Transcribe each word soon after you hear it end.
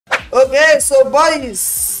Okay so boys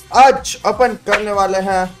आज अपन करने वाले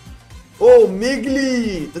हैं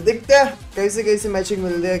ओमेगली। तो देखते हैं कैसे कैसे मैचिंग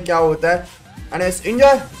मिलती है, क्या होता है। And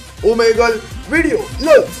enjoy Omegle video.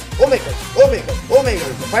 LoLzZz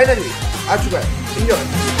Omegle finally आ चुका है। Enjoy.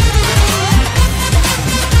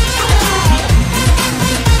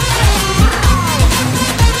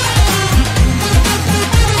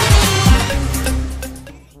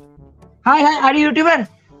 Hi are you YouTuber?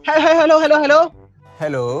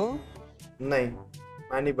 Hello. नहीं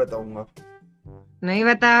मैं नहीं बताऊंगा। नहीं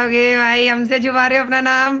बताओगे भाई? हमसे छुपा रहे हो अपना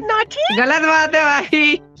नाम? गलत बात है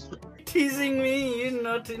भाई। Teasing me, you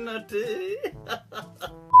naughty.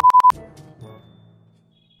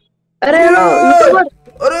 अरे यूट्यूबर,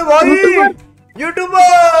 अरे भाई यूट्यूबर।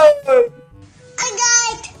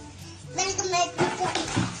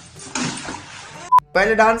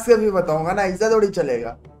 पहले डांस का भी बताऊंगा ना, ऐसा थोड़ी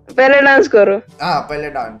चलेगा। पहले डांस करो। हाँ पहले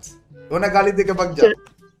डांस। वो ना गाली दे के भाग जाओ।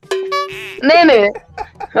 नहीं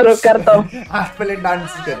रुक करता हूँ। हाँ पहले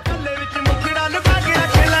डांस कर।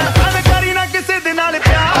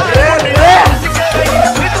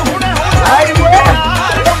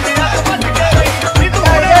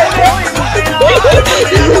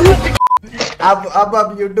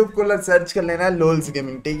 अब YouTube को सर्च कर लेना LoLzZz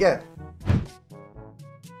गेमिंग, ठीक है?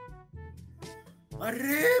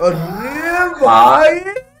 अरे भाई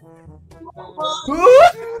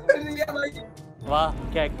वाह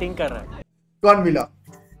क्या एक्टिंग कर रहा है। कौन मिला?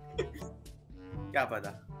 क्या पता।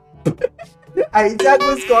 ऐसा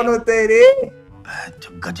कुछ कौन होते है रे?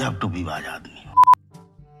 गजब टूबीबाज आदमी।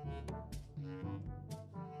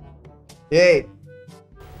 Hey.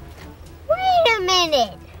 Wait a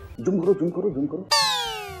minute. Zoom करो।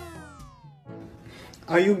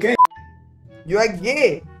 Are you gay? You are gay.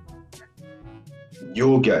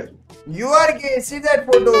 You're gay. You are gay. See that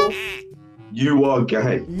photo. You are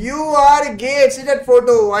gay. You are gay. See that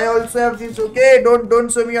photo. I also have this. Okay. Don't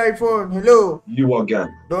show me iPhone. Hello. You are gay.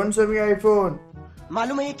 Don't show me iPhone.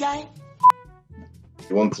 मालूम है ये क्या है?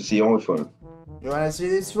 You want to see iPhone? You wanna see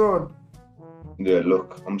this phone? Yeah, look,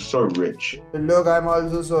 I'm so rich. Look, I'm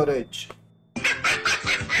also so rich.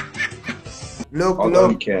 Look. I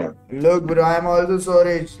don't care. Look, bro. I'm also so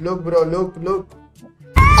rich. Look, bro. Look.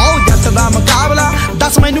 आओ जੱਟ ਦਾ ਮੁਕਾਬਲਾ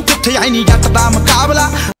ਦੱਸ ਮੈਨੂੰ ਕਿੱਥੇ ਆਈ ਨੀ ਜੱਟ ਦਾ ਮੁਕਾਬਲਾ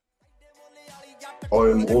I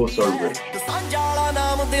am also rich.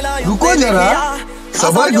 रुको जरा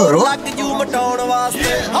सबर करो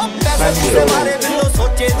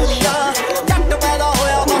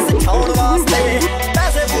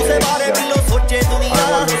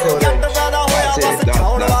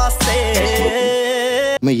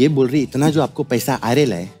मैं ये बोल रही, इतना जो आपको पैसा आ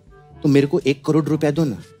रहा है तो मेरे को 1 करोड़ रुपया दो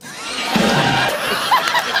ना।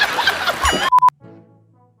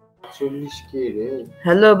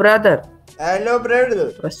 Hello brother. Hello, brother.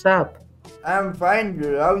 What's up? I'm fine,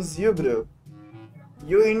 bro. How's you, bro?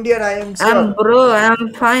 You Indian? I am sure. I'm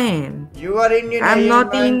fine. You are Indian. I'm I am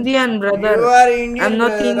not fine. Indian, brother. You are Indian. I'm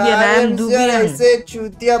not brother. Indian. I am sure Dubian. ऐसे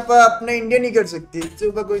चूतिया पर अपने India नहीं कर सकती, इससे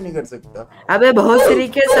ऊपर कोई नहीं कर सकता। अबे बहुत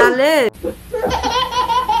तरीके साले।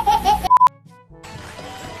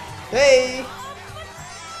 Hey.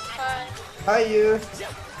 How are you?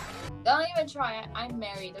 Don't even try it. I'm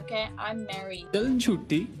married, okay? I'm married. चल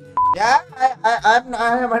छुट्टी। Yeah, I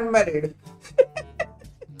am unmarried.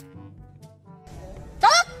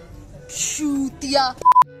 Shootia.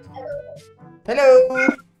 Hello.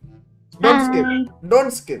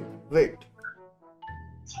 Don't skip. Wait.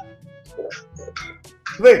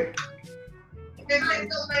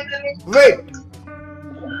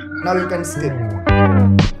 Now you can skip.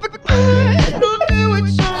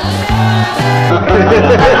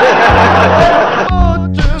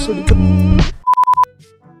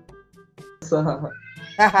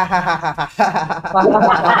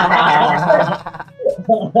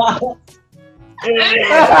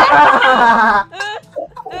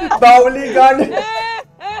 बावली गांड।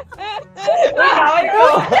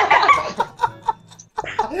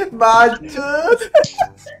 बाचूत।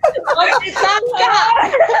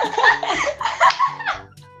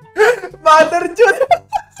 मादरचोद।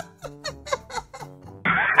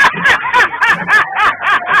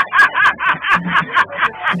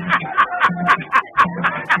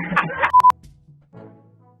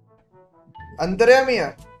 अंतर्यामी है?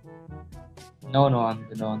 नो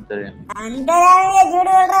अंतर्यामी। अंतरामी ये झूठ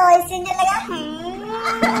बोल रहा, वैसे नहीं लगा।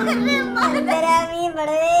 अंतरामी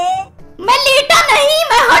बड़े। मैं लेटा नहीं,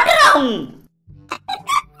 मैं हट रहा हूँ।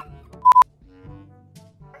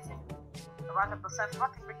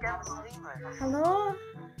 Hello?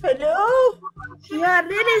 Hello? You are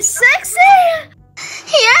really sexy!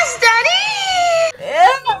 Yes, Daddy!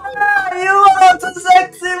 Yeah, you are also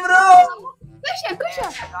sexy, bro! Question.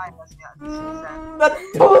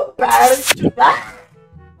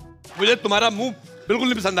 मुझे तुम्हारा मुंह बिल्कुल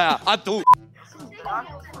नहीं पसंद आया। आज तू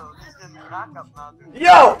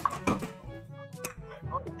यो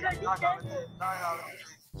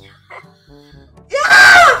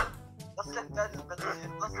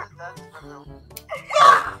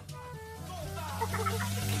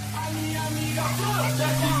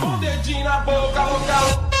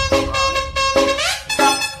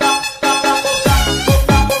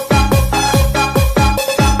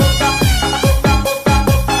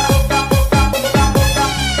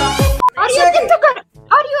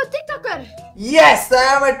Yes, I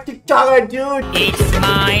am a TikToker, dude. It's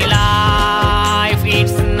my life,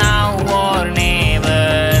 it's now or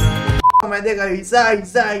never. मैं देखा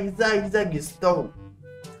ऐसा घिसता हूँ।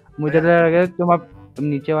 मुझे तो लगा तुम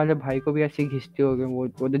नीचे वाले भाई को भी ऐसे घिसते होगे, वो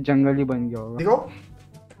तो जंगल ही बन गया होगा। देखो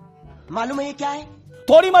मालूम है ये क्या है?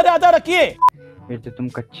 थोड़ी मर्यादा रखिए। फिर तो तुम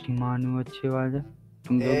कच्ची मानो अच्छे वाले,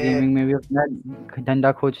 तुम तो गेमिंग में भी अपना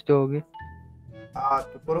धंधा खोजते होगे।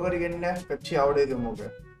 तो पुरोगरी गेन्ने कच्ची आवड़े तुमोगे।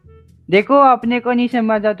 देखो अपने को नहीं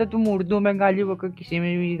समझ आता, तुम उर्दू में गाली बको, किसी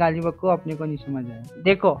में भी गाली बको, अपने को नहीं समझ आया।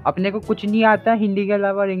 देखो अपने को कुछ नहीं आता हिंदी के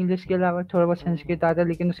अलावा और इंग्लिश के अलावा, थोड़ा बहुत संस्कृत आता,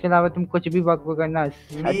 लेकिन उसके अलावा तुम कुछ भी बको करना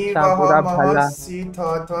अच्छा बुरा भला। सी थ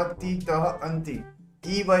ती तह अंति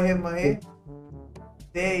ई वहे महे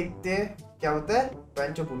ते इत्ते क्या होता है?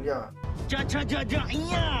 पंचो भूल गया।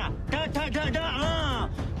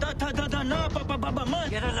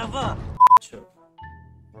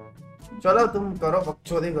 चलो तुम करो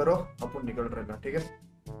बकचोदी करो, अपन निकल रहे, ठीक है?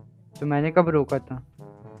 तो मैंने कब रोका था?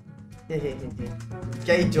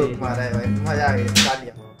 क्या ही जोक मारा है भाई, मजा आ गया,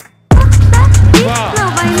 तालियां।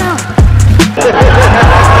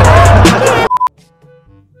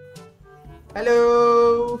 Hello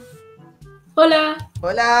Hola.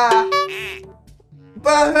 होला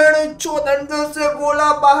बहन चोदंडों से बोला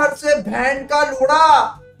बाहर से बहन का लोड़ा।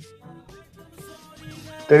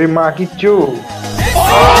 तेरी माँ की चू।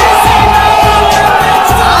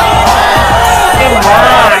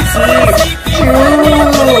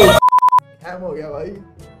 हैम हो गया भाई।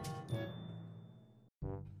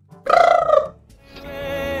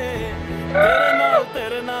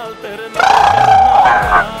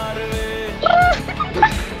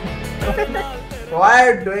 What are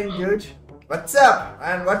you doing, dude? What's up?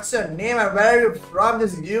 And what's your name? And where are you from?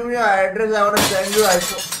 Just give me your address. I want to send you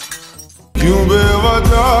iPhone. क्यों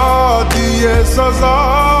बेवजह दिए सजा,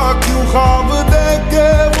 क्यों ख्वाब देख के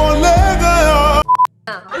वो ले गया।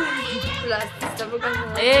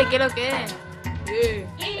 ¿Qué lo que es?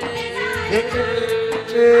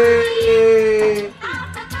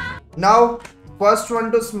 Now, first one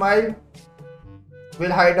to smile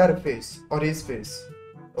will hide her face or his face.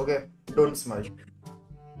 Okay, don't smile.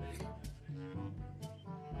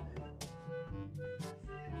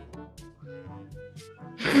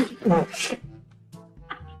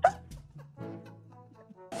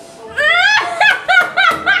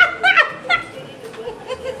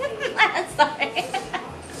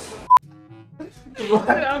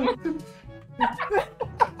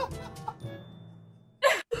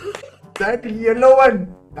 That yellow one,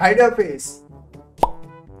 hide your face.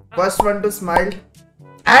 First one to smile.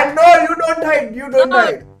 And no, you don't hide. You don't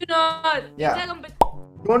hide. Do not. Yeah.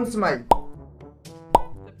 Don't smile.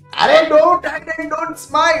 अरे don't hide and don't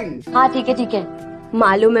smile. हाँ ठीक है,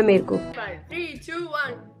 मालूम है मेरे को। 3, 2,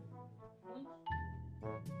 1.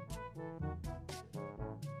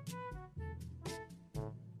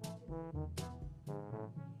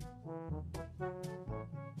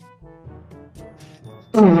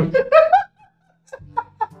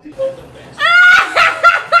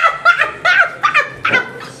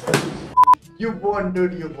 You won,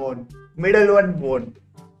 dude. You won. Middle one won.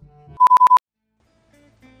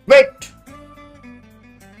 Wait.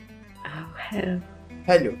 Oh, hello.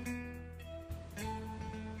 Hello.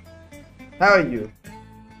 How are you?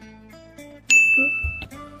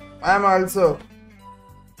 I'm also.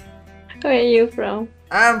 Where are you from?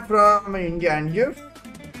 I'm from India, and you?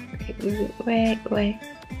 Where?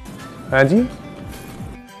 हाँ जी?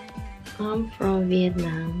 I'm from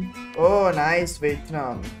Vietnam. Oh, nice,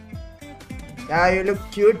 Vietnam. Yeah, you look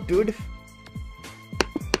cute, dude.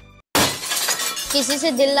 किसी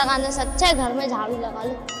से दिल लगाने से अच्छा है घर में झाड़ू लगा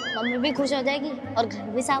लो, मम्मी भी खुश हो जाएगी और घर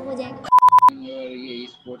भी साफ हो जाएगा।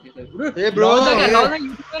 ये ब्रो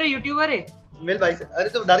यूट्यूबर है मेल भाई से। अरे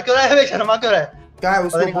तो डर क्यों रहा है? शर्मा क्यों रहा है? क्या है?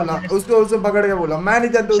 उसको बोला, उसको पकड़ के बोला। मैं नहीं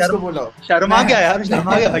जानता, उसको बोला। शर्मा क्या यार?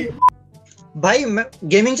 शर्मा क्या भाई? भाई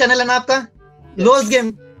गेमिंग चैनल है ना आपका, लोज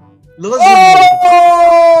गेम।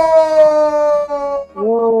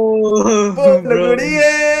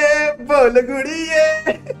 बोल गुड़िए।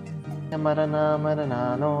 मरना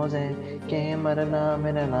नोजे के मरना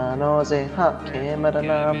मेरा नोजे हाँ के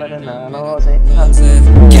मरना नोजे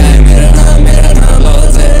क्या है मेरा नाम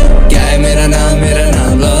LoLzZz क्या है मेरा नाम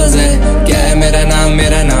LoLzZz क्या है मेरा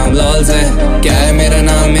नाम LoLzZz क्या है मेरा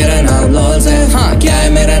नाम LoLzZz हाँ क्या है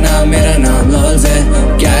मेरा नाम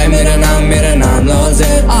LoLzZz क्या है मेरा नाम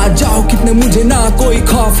LoLzZz। आ जाओ कितने मुझे ना कोई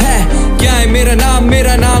खौफ है